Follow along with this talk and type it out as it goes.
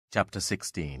Chapter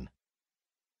 16.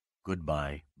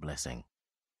 Goodbye, Blessing.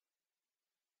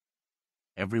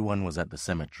 Everyone was at the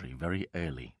cemetery very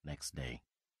early next day.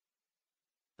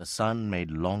 The sun made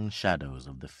long shadows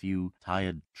of the few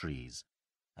tired trees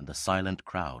and the silent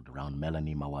crowd round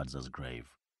Melanie Mawadza's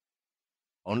grave.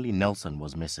 Only Nelson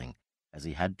was missing, as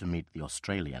he had to meet the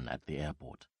Australian at the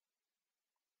airport.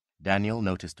 Daniel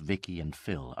noticed Vicky and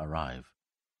Phil arrive.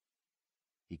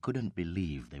 He couldn't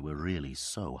believe they were really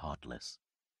so heartless.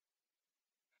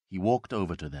 He walked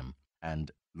over to them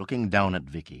and, looking down at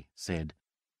Vicky, said,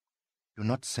 "Do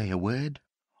not say a word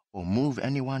or move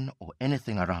anyone or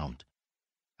anything around.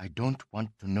 I don't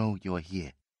want to know you're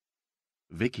here."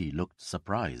 Vicky looked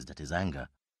surprised at his anger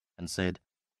and said,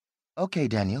 "Okay,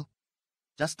 Daniel.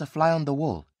 Just a fly on the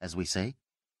wall, as we say."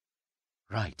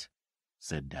 "Right,"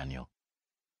 said Daniel.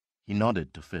 He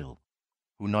nodded to Phil,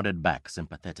 who nodded back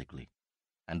sympathetically,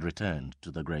 and returned to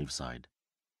the graveside.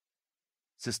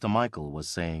 Sister Michael was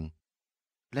saying,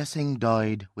 "Blessing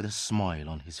died with a smile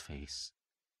on his face.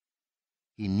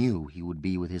 He knew he would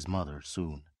be with his mother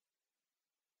soon."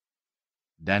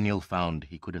 Daniel found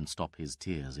he couldn't stop his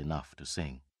tears enough to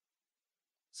sing.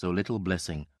 So little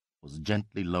Blessing was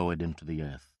gently lowered into the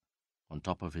earth on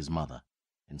top of his mother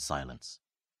in silence.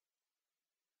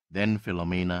 Then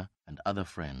Philomena and other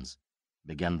friends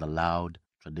began the loud,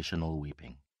 traditional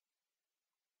weeping.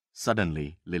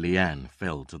 Suddenly, Liliane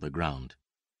fell to the ground.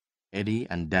 Eddie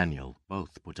and Daniel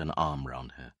both put an arm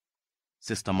round her.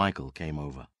 Sister Michael came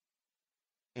over.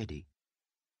 "Eddie,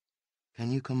 can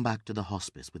you come back to the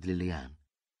hospice with Liliane?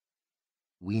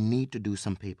 We need to do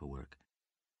some paperwork,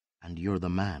 and you're the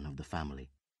man of the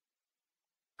family."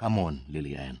 "Come on,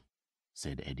 Liliane,"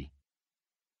 said Eddie.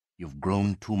 "You've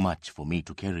grown too much for me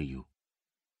to carry you."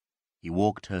 He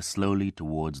walked her slowly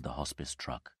towards the hospice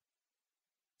truck.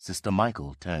 Sister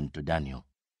Michael turned to Daniel.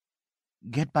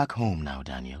 "Get back home now,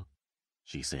 Daniel,"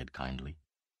 she said kindly.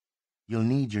 "You'll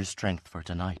need your strength for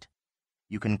tonight.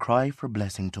 You can cry for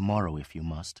Blessing tomorrow if you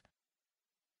must.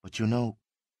 But you know,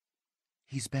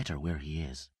 he's better where he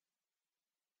is."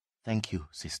 "Thank you,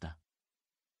 sister.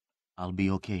 I'll be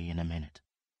okay in a minute."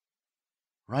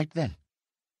 "Right then.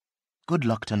 Good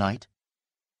luck tonight."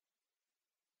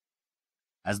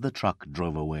 As the truck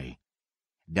drove away,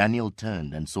 Daniel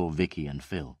turned and saw Vicky and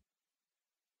Phil.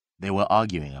 They were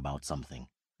arguing about something,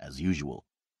 as usual.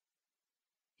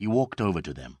 He walked over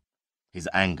to them, his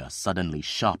anger suddenly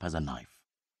sharp as a knife.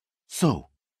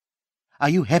 "So, are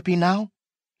you happy now?"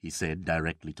 he said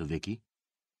directly to Vicky.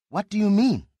 "What do you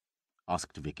mean?"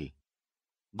 asked Vicky.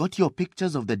 "Got your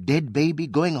pictures of the dead baby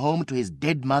going home to his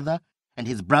dead mother and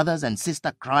his brothers and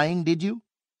sister crying, did you?"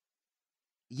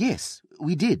 "Yes,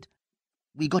 we did.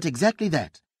 We got exactly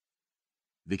that."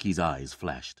 Vicky's eyes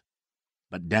flashed,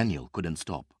 but Daniel couldn't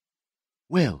stop.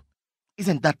 "Well,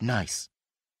 isn't that nice?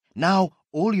 Now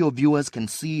all your viewers can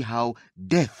see how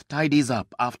death tidies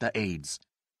up after AIDS.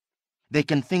 They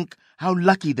can think how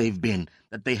lucky they've been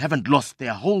that they haven't lost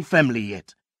their whole family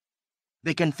yet.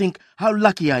 They can think how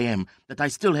lucky I am that I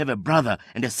still have a brother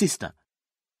and a sister.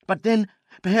 But then,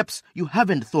 perhaps you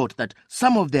haven't thought that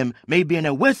some of them may be in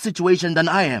a worse situation than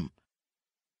I am."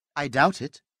 "I doubt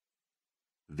it."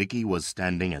 Vicky was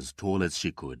standing as tall as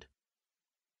she could.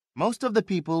 "Most of the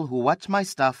people who watch my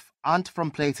stuff aren't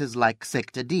from places like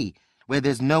Sector D, where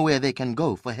there's nowhere they can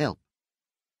go for help.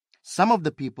 Some of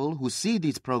the people who see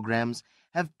these programs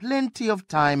have plenty of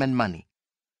time and money.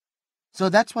 So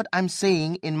that's what I'm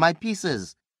saying in my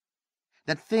pieces,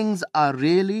 that things are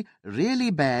really,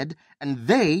 really bad and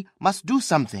they must do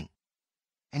something.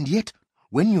 And yet,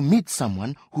 when you meet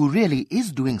someone who really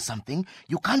is doing something,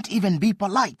 you can't even be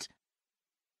polite."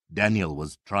 Daniel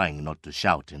was trying not to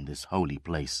shout in this holy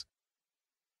place,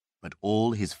 but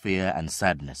all his fear and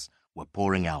sadness were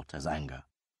pouring out as anger.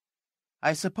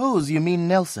 "I suppose you mean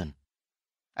Nelson.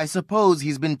 I suppose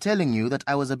he's been telling you that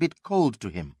I was a bit cold to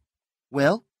him.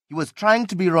 Well, he was trying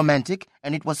to be romantic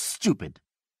and it was stupid.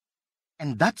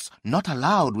 And that's not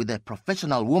allowed with a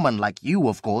professional woman like you,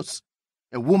 of course.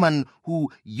 A woman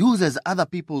who uses other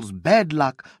people's bad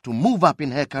luck to move up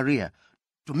in her career,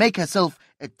 to make herself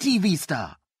a TV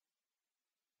star."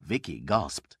 Vicky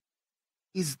gasped.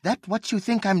 "Is that what you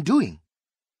think I'm doing?"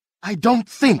 "I don't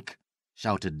think,"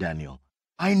 shouted Daniel.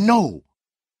 "I know.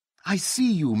 I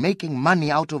see you making money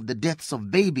out of the deaths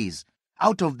of babies,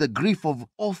 out of the grief of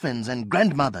orphans and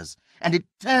grandmothers, and it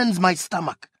turns my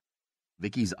stomach."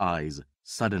 Vicky's eyes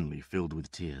suddenly filled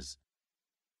with tears.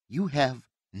 "You have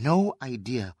no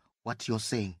idea what you're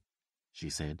saying," she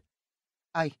said.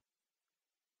 I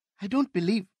don't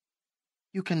believe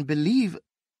you can believe."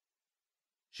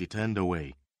 She turned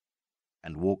away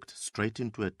and walked straight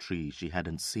into a tree she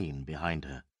hadn't seen behind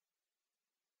her.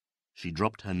 She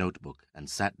dropped her notebook and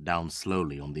sat down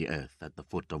slowly on the earth at the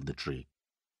foot of the tree.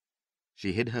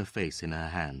 She hid her face in her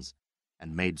hands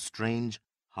and made strange,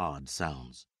 hard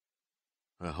sounds.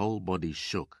 Her whole body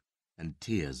shook and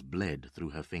tears bled through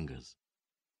her fingers.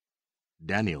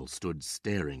 Daniel stood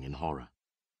staring in horror.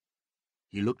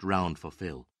 He looked round for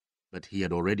Phil, but he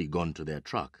had already gone to their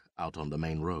truck out on the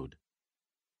main road.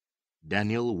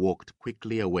 Daniel walked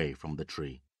quickly away from the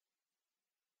tree.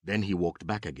 Then he walked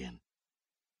back again.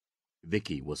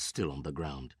 Vicky was still on the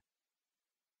ground.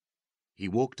 He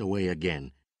walked away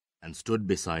again and stood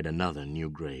beside another new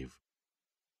grave.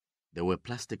 There were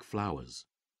plastic flowers,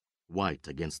 white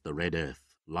against the red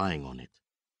earth, lying on it.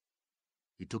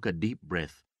 He took a deep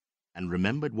breath and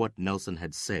remembered what Nelson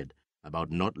had said about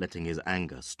not letting his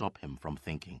anger stop him from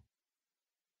thinking.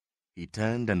 He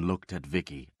turned and looked at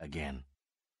Vicky again.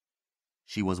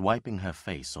 She was wiping her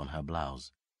face on her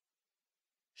blouse.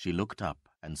 She looked up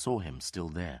and saw him still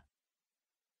there.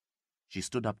 She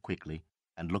stood up quickly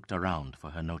and looked around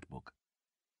for her notebook.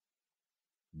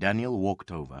 Daniel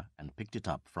walked over and picked it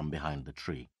up from behind the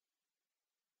tree.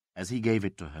 As he gave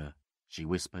it to her, she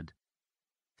whispered,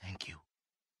 "Thank you."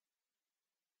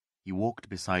 He walked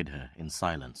beside her in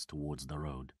silence towards the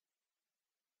road.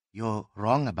 "You're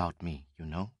wrong about me, you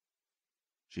know,"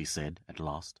 she said at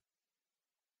last.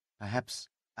 "Perhaps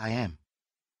I am,"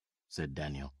 said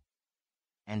Daniel.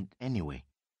 "And anyway,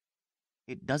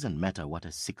 it doesn't matter what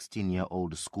a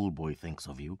 16-year-old schoolboy thinks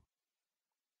of you.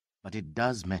 But it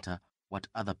does matter what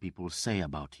other people say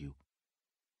about you.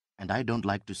 And I don't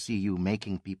like to see you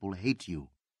making people hate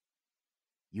you.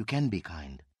 You can be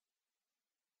kind.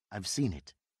 I've seen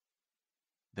it."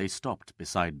 They stopped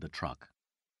beside the truck.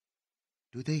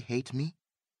 "Do they hate me?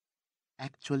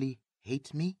 Actually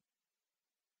hate me?"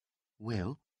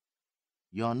 "Well,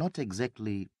 you're not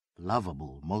exactly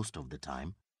lovable most of the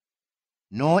time.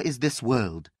 Nor is this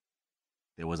world."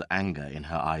 There was anger in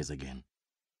her eyes again.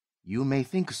 "You may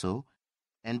think so,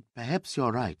 and perhaps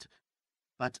you're right,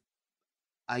 but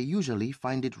I usually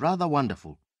find it rather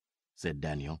wonderful," said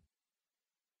Daniel.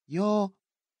 "You're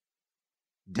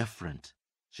different,"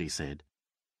 she said,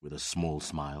 with a small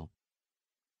smile.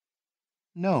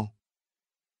 "No,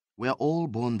 we're all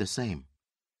born the same.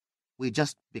 We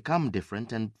just become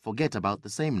different and forget about the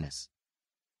sameness."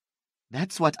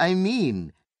 "That's what I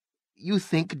mean. You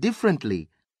think differently."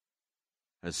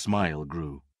 Her smile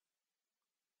grew.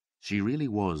 She really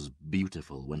was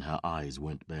beautiful when her eyes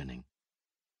weren't burning.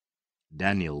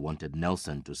 Daniel wanted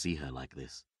Nelson to see her like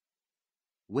this.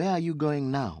 "Where are you going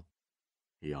now?"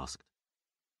 he asked.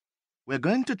 "We're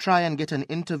going to try and get an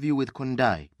interview with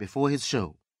Kundai before his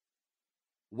show.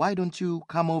 Why don't you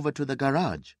come over to the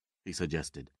garage," he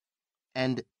suggested,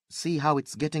 "and see how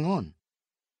it's getting on?"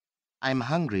 "I'm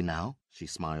hungry now," she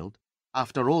smiled,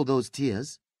 "after all those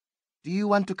tears. Do you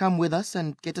want to come with us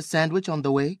and get a sandwich on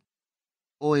the way?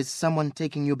 Or is someone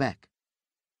taking you back?"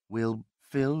 "Will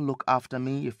Phil look after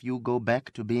me if you go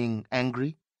back to being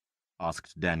angry?"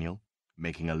 asked Daniel,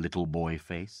 making a little boy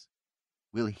face.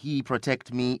 "Will he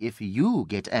protect me if you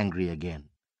get angry again?"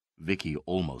 Vicky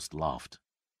almost laughed.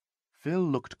 Phil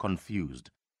looked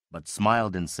confused, but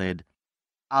smiled and said,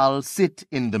 "I'll sit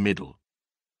in the middle,"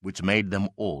 which made them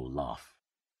all laugh.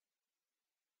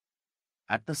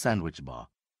 At the sandwich bar,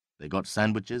 they got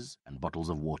sandwiches and bottles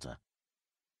of water.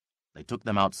 They took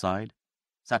them outside,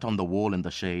 sat on the wall in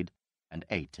the shade, and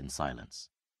ate in silence.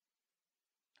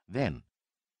 Then,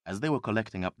 as they were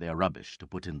collecting up their rubbish to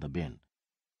put in the bin,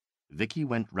 Vicky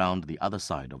went round the other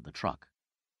side of the truck.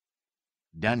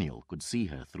 Daniel could see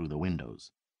her through the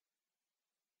windows.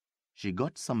 She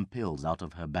got some pills out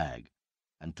of her bag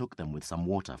and took them with some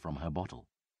water from her bottle.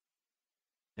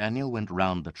 Daniel went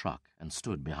round the truck and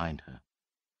stood behind her.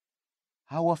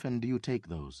 "How often do you take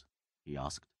those?" he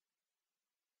asked.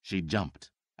 She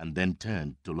jumped and then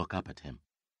turned to look up at him.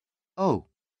 "Oh,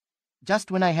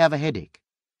 just when I have a headache,"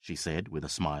 she said with a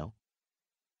smile.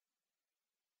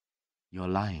 "You're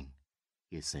lying,"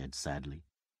 he said sadly.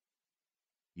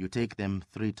 "You take them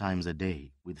 3 times a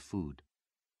day with food,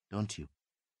 don't you?"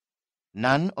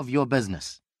 "None of your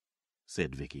business,"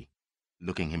 said Vicky,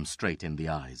 looking him straight in the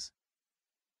eyes.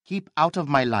 "Keep out of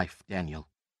my life, Daniel.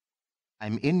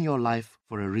 I'm in your life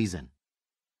for a reason,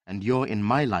 and you're in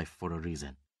my life for a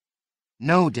reason.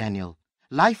 No, Daniel,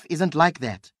 life isn't like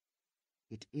that."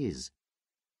 "It is,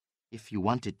 if you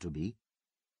want it to be."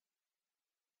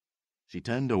 She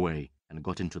turned away and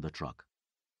got into the truck.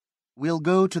 "We'll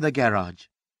go to the garage,"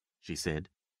 she said.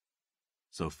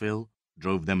 So Phil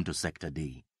drove them to Sector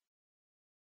D.